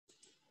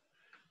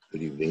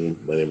Good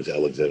evening. My name is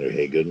Alexander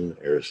Hagan,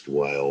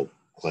 erstwhile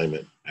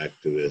climate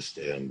activist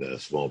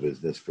and small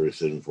business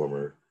person,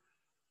 former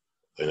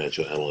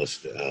financial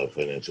analyst,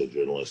 financial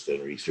journalist,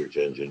 and research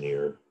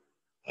engineer,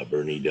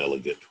 Bernie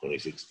delegate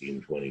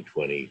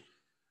 2016-2020.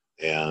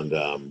 And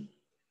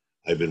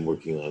I've been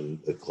working on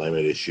the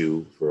climate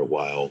issue for a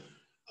while.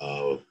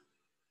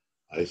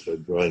 I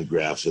started drawing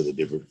graphs of the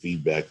different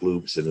feedback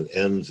loops, and it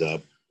ends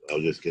up,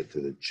 I'll just get to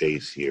the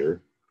chase here,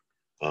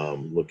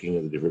 looking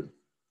at the different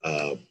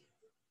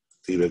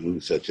feedback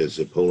loops such as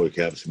the polar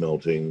caps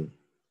melting,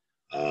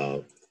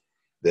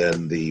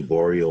 then the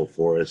boreal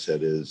forest,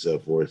 that is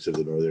forests of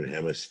the northern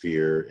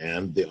hemisphere,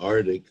 and the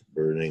Arctic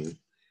burning,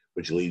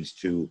 which leads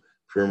to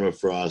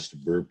permafrost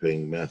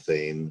burping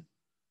methane.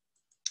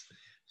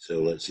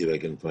 So let's see if I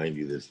can find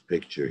you this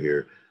picture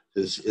here.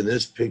 In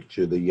this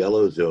picture, the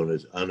yellow zone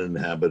is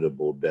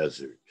uninhabitable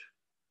desert.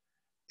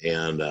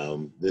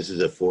 And this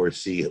is a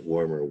 4C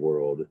warmer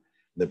world. And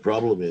the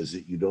problem is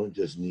that you don't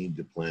just need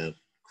to plant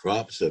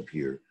crops up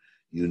here.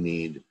 You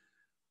need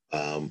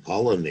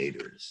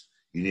pollinators.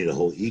 You need a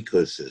whole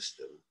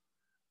ecosystem.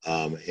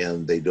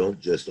 And they don't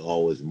just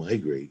always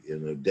migrate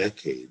in a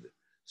decade.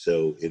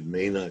 So it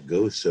may not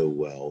go so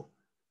well,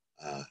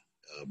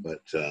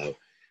 but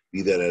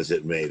be that as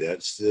it may,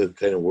 that's the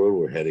kind of world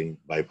we're heading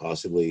by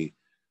possibly,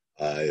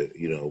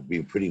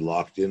 being pretty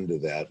locked into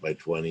that by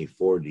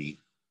 2040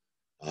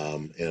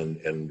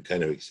 and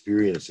kind of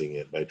experiencing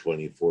it by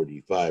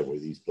 2045, where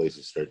these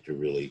places start to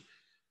really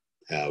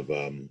have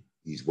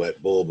these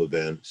wet bulb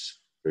events,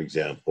 for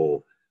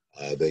example,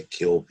 that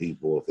kill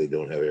people if they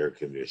don't have air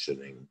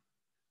conditioning,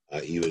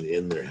 even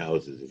in their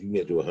houses. If you can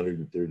get to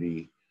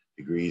 130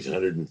 degrees,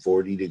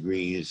 140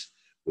 degrees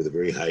with a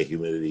very high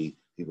humidity,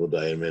 people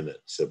die in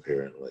minutes,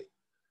 apparently.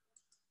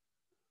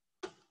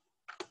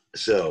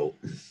 So,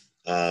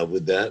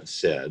 with that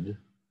said,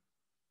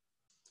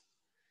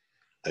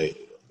 I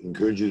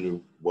encourage you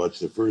to watch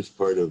the first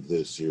part of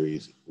this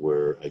series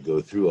where I go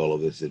through all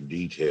of this in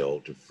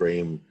detail to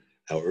frame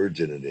how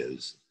urgent it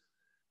is.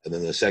 And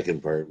then the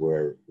second part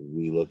where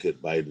we look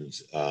at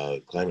Biden's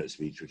climate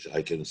speech, which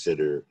I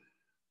consider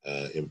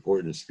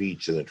important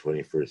speech in the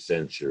 21st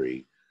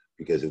century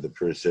because of the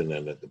person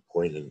and at the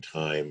point in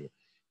time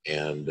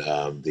and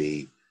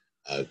the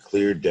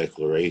clear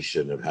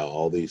declaration of how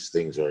all these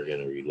things are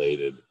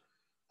interrelated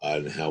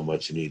and how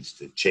much needs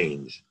to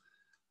change.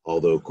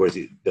 Although, of course,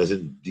 it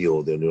doesn't deal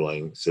with the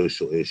underlying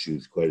social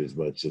issues quite as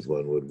much as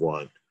one would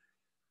want.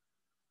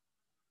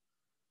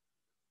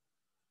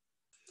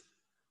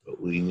 But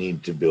we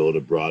need to build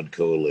a broad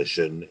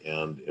coalition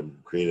and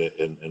create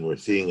and we're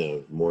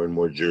seeing more and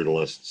more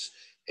journalists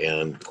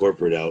and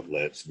corporate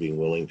outlets being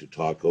willing to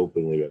talk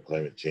openly about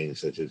climate change,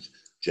 such as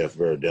Jeff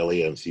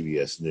Vardelli on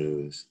CBS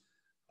News.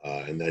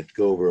 And I'd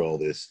go over all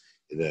this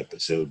in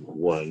episode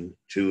 1.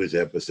 2 is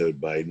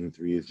episode Biden.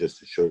 3 is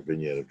just a short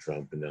vignette of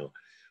Trump. And now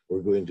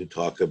we're going to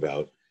talk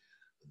about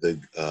the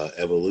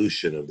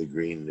evolution of the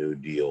Green New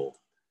Deal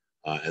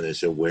and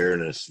this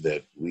awareness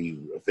that we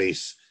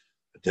face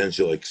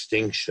potential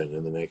extinction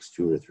in the next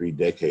 2 or 3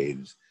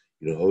 decades.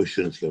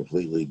 Oceans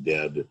completely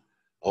dead,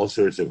 all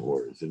sorts of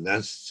horrors. And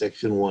that's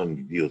section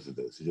 1 deals with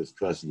this. So just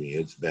trust me,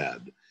 it's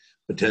bad.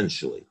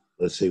 Potentially,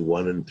 let's say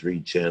 1 in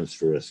 3 chance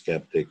for a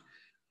skeptic.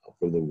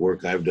 From the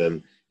work I've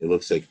done, it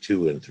looks like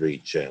 2 in 3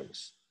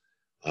 chance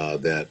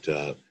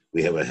that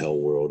we have a hell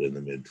world in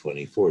the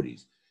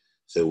mid-2040s.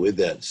 So with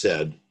that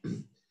said,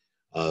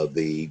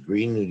 the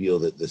Green New Deal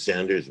that the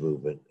Sanders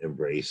movement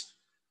embraced,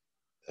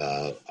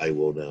 I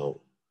will now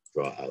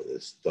draw out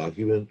this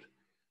document,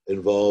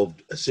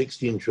 involved a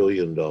 $16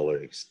 trillion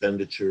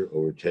expenditure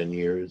over 10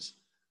 years,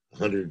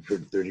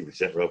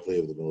 130% roughly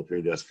of the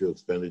military-industrial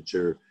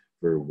expenditure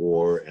for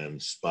war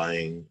and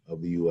spying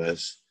of the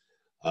U.S.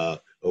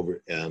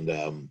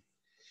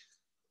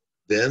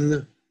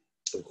 Then,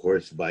 of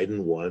course, Biden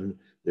won.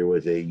 There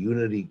was a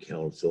unity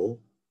council,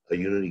 a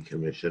unity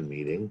commission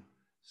meeting.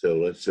 So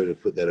let's sort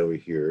of put that over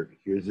here.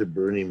 Here's the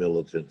Bernie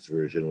militants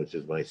version, which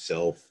is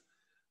myself.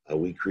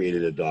 We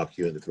created a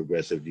document, the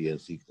Progressive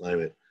DNC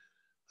Climate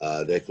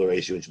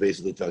Declaration, which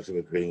basically talks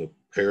about creating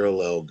a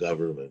parallel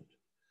government.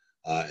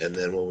 And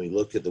then when we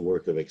look at the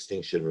work of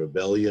Extinction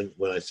Rebellion,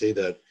 when I say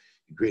that,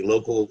 you create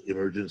local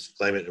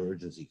climate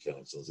emergency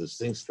councils. As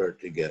things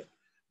start to get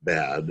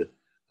bad,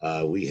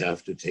 we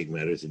have to take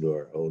matters into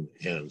our own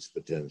hands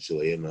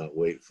potentially and not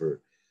wait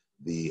for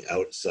the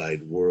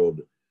outside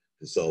world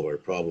to solve our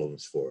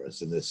problems for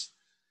us. And this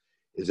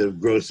is a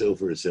gross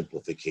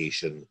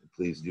oversimplification.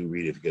 Please do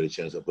read if you get a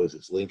chance. I'll post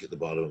this link at the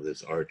bottom of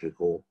this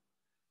article,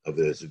 of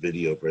this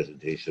video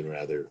presentation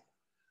rather.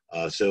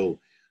 So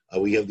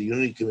we have the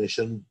Unity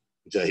Commission,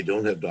 which I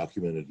don't have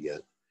documented yet.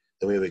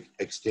 Then we have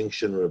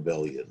Extinction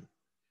Rebellion.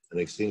 And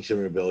Extinction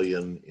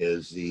Rebellion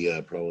is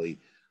the probably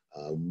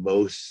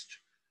most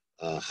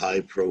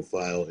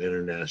high-profile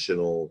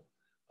international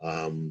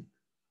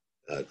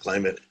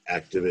climate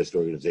activist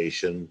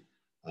organization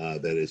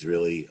that is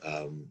really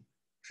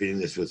treating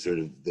this with sort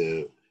of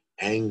the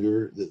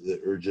anger that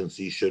the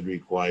urgency should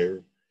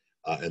require.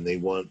 And they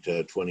want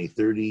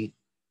 2030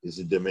 is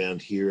the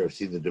demand here. I've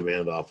seen the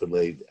demand often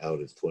laid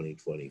out as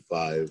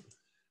 2025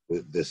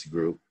 with this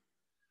group.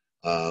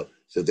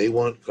 So they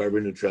want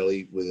carbon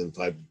neutrality within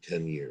 5 to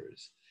 10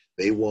 years.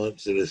 They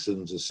want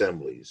citizens'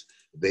 assemblies.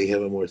 They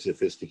have a more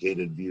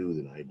sophisticated view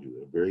than I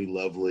do. A very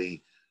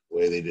lovely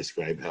way they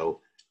describe how,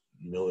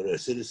 in a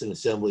citizen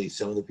assembly,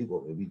 some of the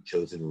people may be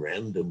chosen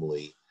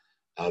randomly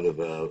out of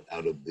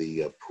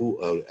the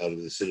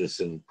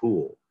citizen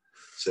pool.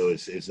 So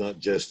it's not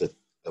just a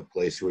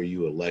place where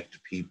you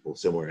elect people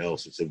somewhere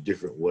else. It's a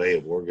different way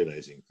of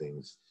organizing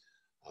things.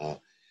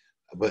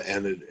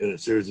 And it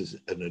serves as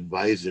an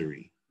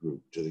advisory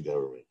group to the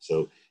government.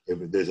 So if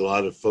there's a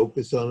lot of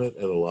focus on it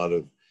and a lot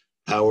of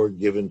power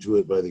given to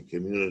it by the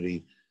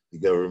community, the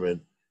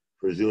government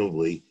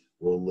presumably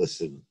will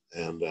listen.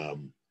 And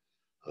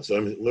so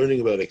I'm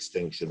learning about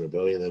Extinction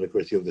Rebellion. And of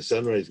course, you have the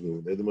Sunrise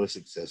Movement. They're the most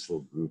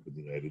successful group in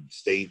the United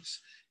States.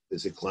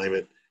 It's a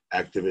climate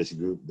activist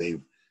group.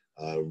 They've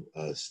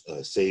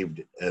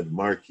saved Ed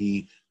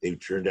Markey. They've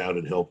turned out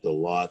and helped a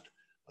lot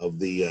of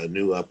the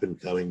new up and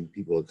coming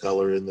people of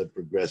color in the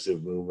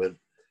progressive movement.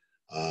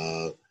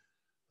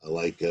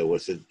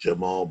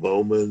 Jamal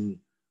Bowman,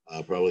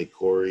 probably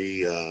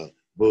Cory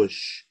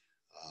Bush,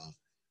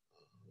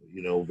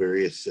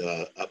 various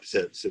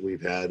upsets that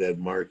we've had, Ed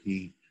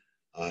Markey.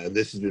 And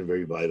this has been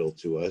very vital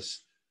to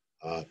us.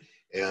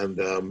 And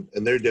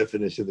their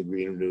definition of the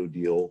Green New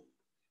Deal,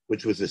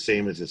 which was the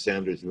same as the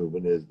Sanders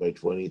movement, is by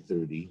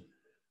 2030,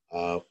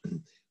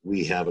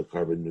 we have a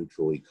carbon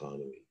neutral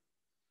economy.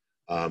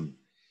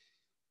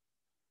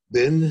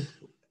 Then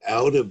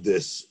out of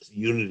this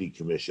Unity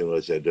Commission,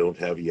 which I don't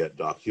have yet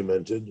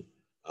documented,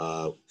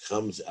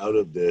 comes out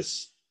of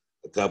this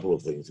a couple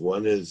of things.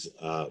 One is,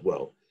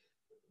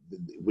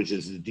 which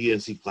is the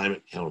DNC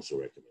Climate Council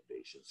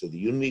recommendation. So the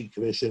Unity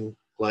Commission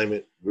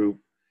Climate Group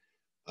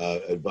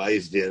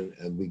advised in,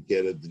 and we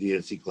get at the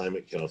DNC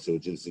Climate Council,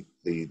 which is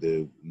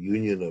the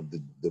union of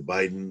the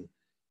Biden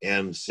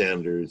and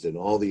Sanders and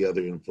all the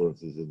other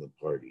influences in the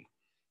party.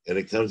 And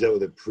it comes out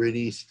with a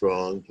pretty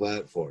strong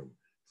platform.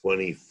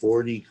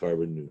 2040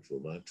 carbon neutral,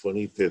 not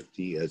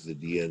 2050 as the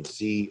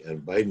DNC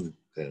and Biden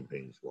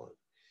campaigns want.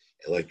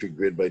 Electric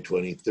grid by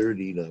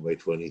 2030, not by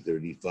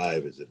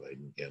 2035 as the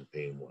Biden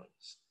campaign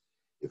wants,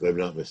 if I'm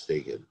not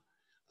mistaken.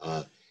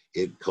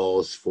 It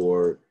calls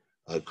for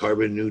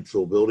carbon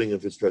neutral building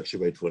infrastructure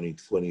by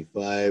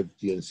 2025.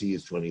 DNC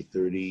is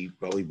 2030,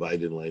 probably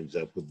Biden lines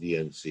up with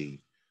DNC.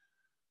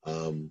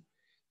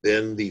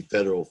 Then the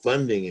federal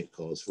funding it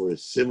calls for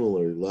is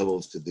similar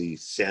levels to the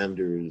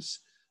Sanders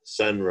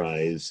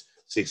Sunrise,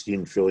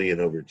 16 trillion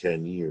over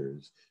 10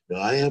 years.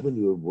 Now, I happen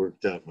to have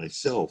worked out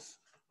myself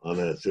on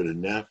a sort of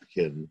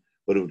napkin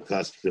what it would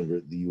cost to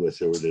convert the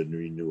U.S. over to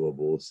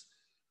renewables.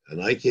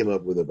 And I came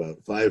up with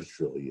about 5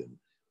 trillion,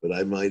 but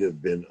I might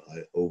have been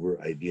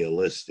over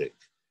idealistic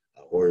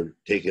or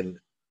taken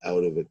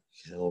out of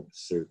account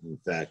certain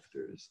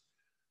factors.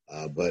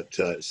 But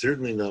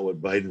certainly not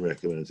what Biden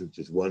recommends, which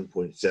is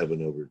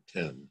 1.7 over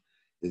 10.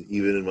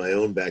 Even in my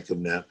own back of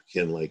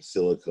napkin, like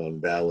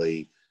Silicon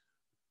Valley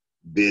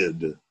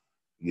bid,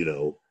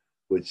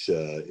 which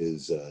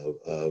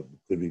could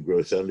be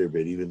gross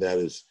underbid. Even that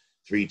is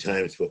 3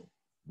 times what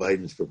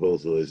Biden's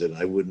proposal is, and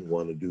I wouldn't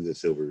want to do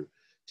this over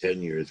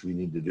 10 years. We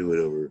need to do it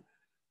over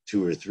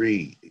 2 or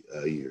 3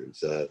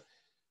 years,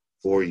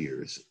 4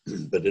 years.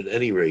 But at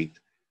any rate,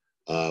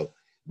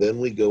 then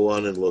we go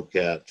on and look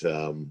at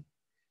Biden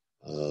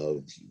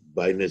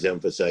has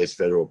emphasized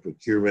federal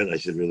procurement. I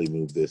should really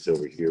move this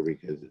over here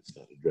because it's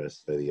not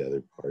addressed by the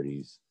other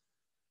parties.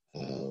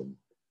 Oh,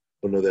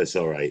 no, that's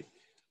all right.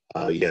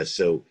 Yes,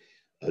 so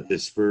to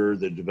spur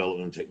the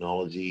development of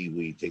technology,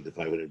 we take the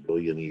 $500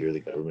 billion a year the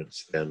government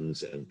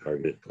spends and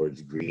target it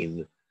towards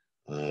green,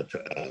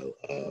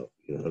 100%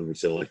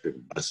 electric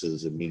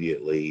buses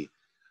immediately.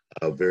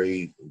 A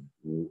very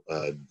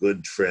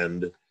good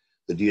trend.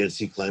 The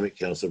DNC Climate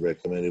Council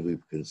recommended we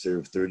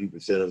conserve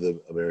 30% of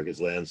America's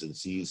lands and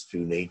seas to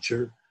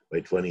nature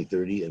by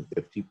 2030 and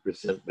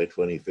 50% by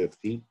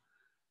 2050.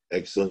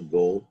 Excellent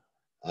goal.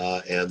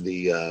 And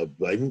the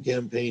Biden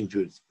campaign,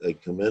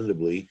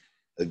 commendably,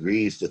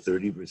 agrees to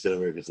 30% of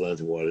America's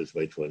lands and waters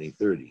by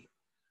 2030.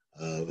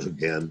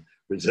 Again,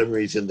 for some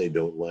reason, they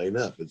don't line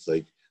up. It's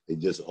like they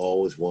just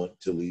always want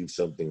to leave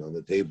something on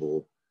the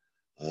table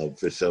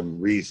for some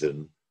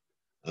reason,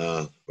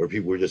 or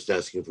people are just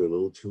asking for a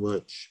little too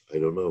much. I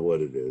don't know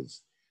what it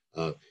is.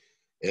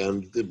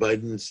 And the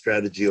Biden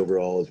strategy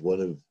overall is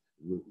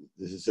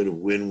this is sort of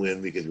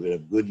win-win because we're going to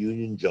have good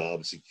union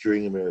jobs,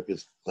 securing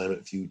America's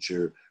climate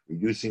future,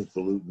 reducing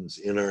pollutants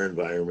in our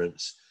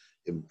environments,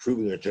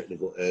 improving our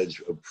technical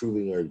edge,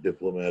 improving our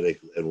diplomatic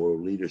and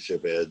world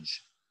leadership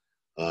edge.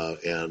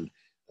 And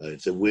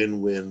it's a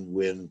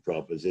win-win-win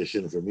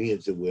proposition. For me,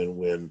 it's a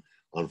win-win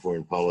on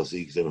foreign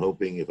policy because I'm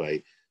hoping if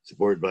I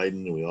support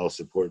Biden and we all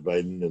support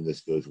Biden and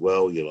this goes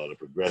well, we get a lot of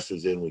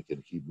progressives in, we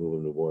can keep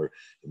moving to a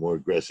more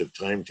aggressive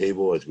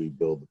timetable as we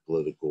build the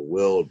political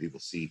will and people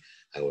see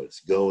how it's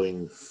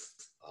going.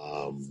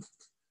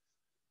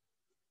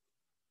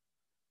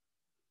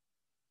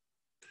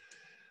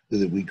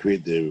 that we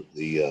create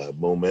the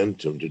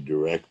momentum to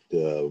direct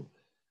the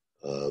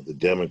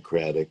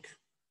democratic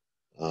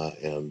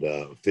and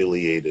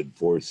affiliated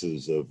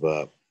forces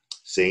of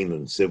sane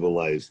and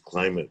civilized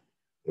climate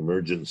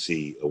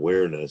emergency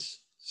awareness,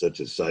 such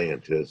as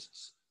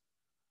scientists,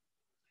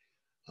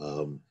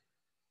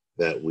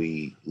 that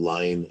we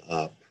line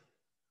up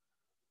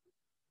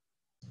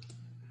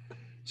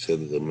so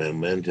that the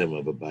momentum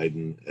of a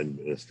Biden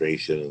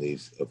administration and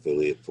these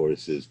affiliate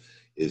forces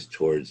is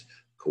towards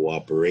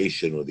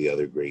cooperation with the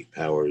other great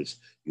powers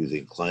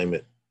using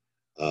climate,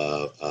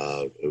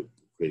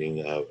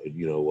 creating, I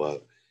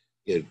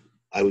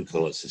would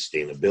call it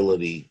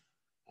sustainability,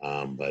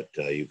 but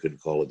you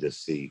could call it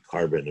just the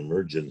carbon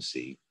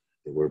emergency,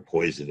 that we're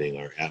poisoning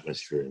our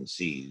atmosphere and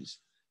seas,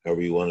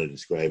 however you want to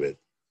describe it.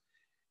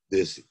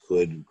 This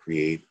could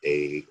create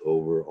a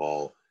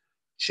overall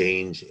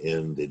change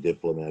in the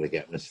diplomatic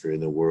atmosphere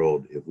in the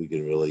world if we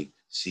can really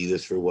see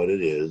this for what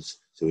it is,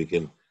 so we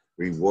can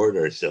reward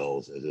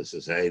ourselves as a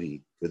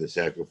society for the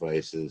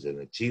sacrifices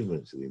and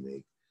achievements we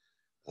make,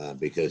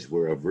 because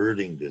we're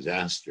averting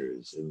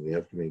disasters, and we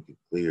have to make it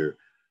clear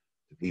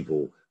to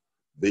people,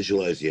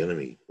 visualize the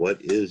enemy.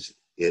 What is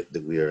it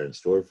that we are in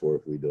store for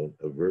if we don't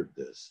avert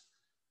this?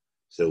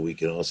 So we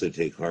can also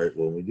take heart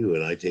when we do,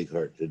 and I take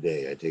heart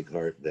today. I take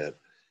heart that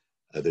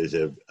there's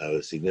a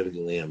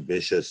significantly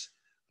ambitious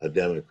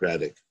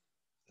democratic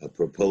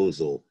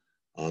proposal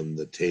on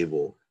the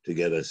table to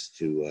get us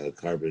to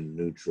carbon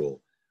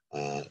neutral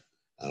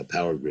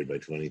power grid by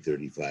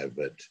 2035.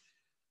 But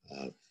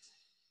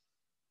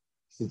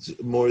it's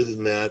more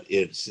than that.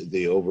 It's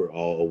the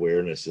overall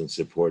awareness and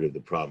support of the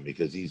problem,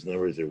 because these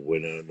numbers are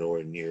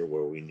nowhere near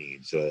where we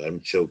need. So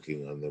I'm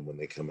choking on them when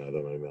they come out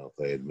of my mouth.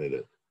 I admit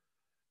it.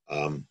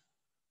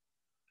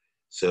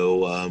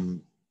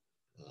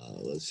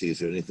 Let's see, is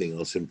there anything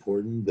else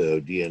important?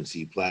 The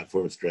DNC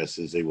platform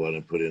stresses they want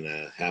to put in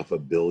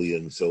 500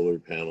 million solar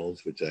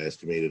panels, which I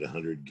estimated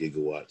 100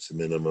 gigawatts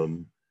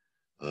minimum.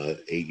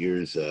 8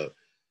 years, 8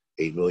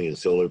 million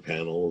solar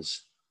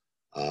panels.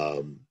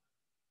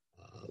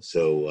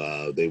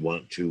 So they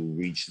want to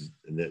reach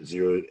net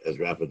zero as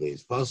rapidly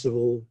as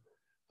possible.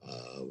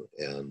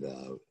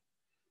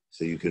 So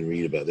you can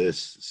read about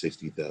this,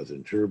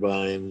 60,000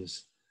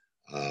 turbines.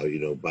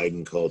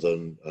 Biden calls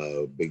on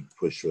a big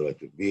push for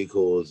electric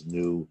vehicles,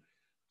 new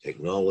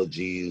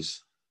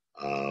technologies.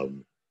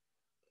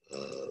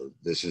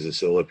 This is a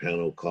solar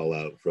panel call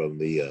out from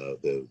the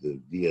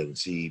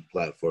DNC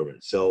platform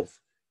itself,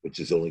 which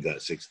has only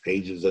got 6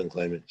 pages on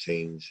climate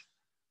change.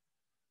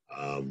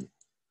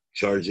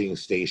 Charging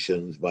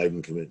stations,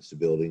 Biden commits to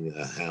building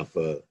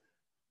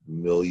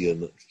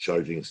 500,000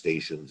 charging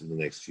stations in the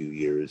next few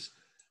years.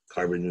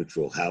 Carbon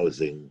neutral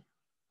housing,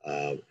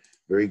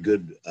 very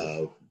good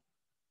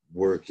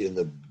work in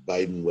the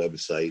Biden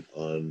website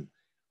on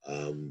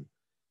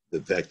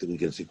the fact that we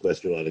can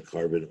sequester a lot of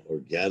carbon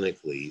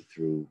organically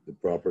through the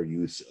proper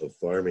use of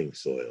farming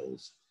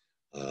soils.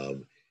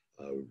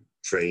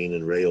 Train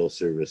and rail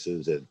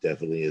services, that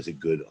definitely is a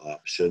good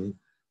option.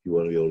 If you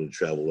want to be able to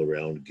travel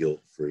around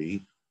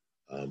guilt-free,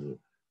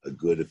 a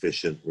good,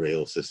 efficient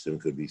rail system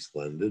could be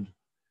splendid,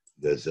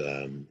 because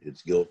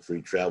it's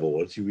guilt-free travel.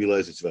 Once you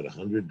realize it's about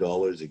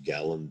 $100 a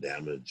gallon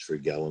damage for a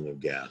gallon of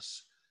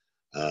gas.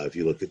 If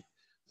you look at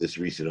this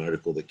recent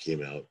article that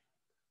came out,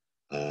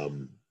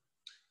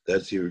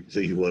 so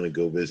you want to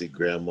go visit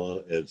grandma,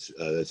 that's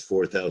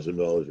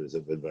 $4,000 worth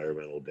of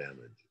environmental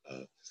damage.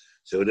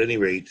 So at any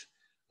rate,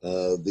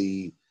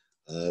 the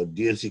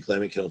DNC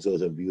Climate Council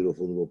has a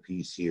beautiful little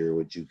piece here,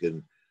 which you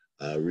can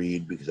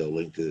read, because I'll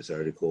link to this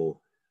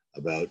article,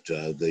 about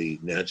the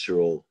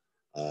natural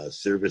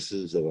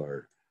services of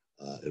our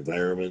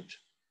environment,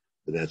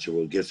 the natural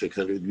world gifts our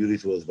country, the beauty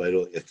as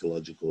vital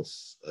ecological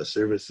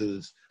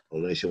services,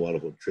 pollination, water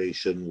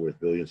filtration, worth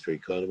billions to our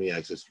economy,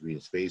 access to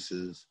green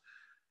spaces.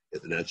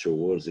 Yet the natural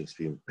world is in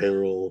extreme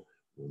peril,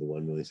 with the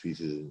 1 million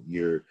species a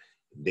year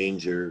in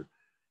danger,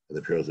 and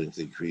the perils linked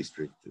to increased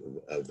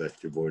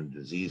vector-borne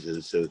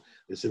diseases. So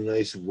there's some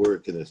nice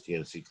work in this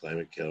DNC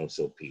Climate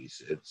Council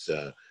piece. It's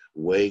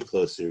way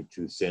closer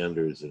to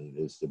Sanders than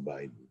it is to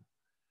Biden.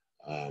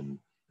 And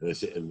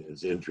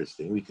it's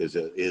interesting because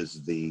it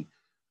is the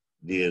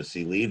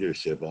DNC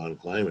leadership on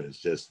climate.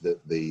 It's just that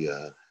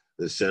the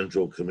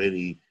Central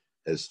Committee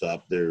has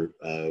stopped their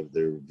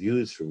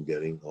views from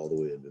getting all the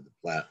way into the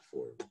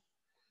platform.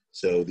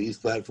 So these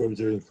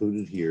platforms are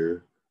included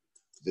here.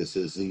 This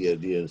is the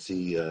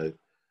DNC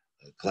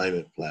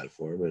Climate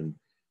Platform, and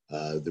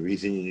the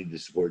reason you need to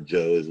support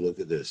Joe is look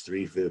at this: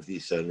 350,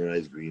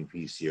 Sunrise,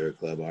 Greenpeace, Sierra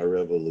Club, Our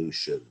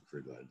Revolution,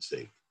 for God's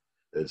sake.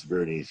 That's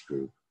Bernie's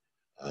group.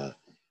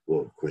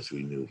 Well, of course,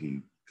 we knew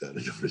he got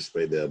endorsed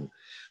by them,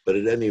 but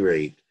at any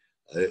rate,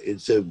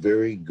 it's a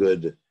very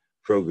good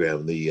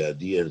program, the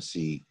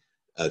DNC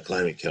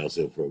Climate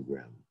Council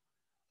program.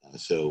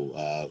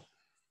 So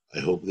I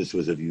hope this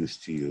was of use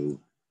to you.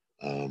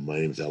 My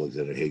name is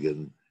Alexander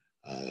Hagan.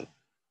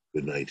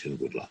 Good night and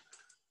good luck.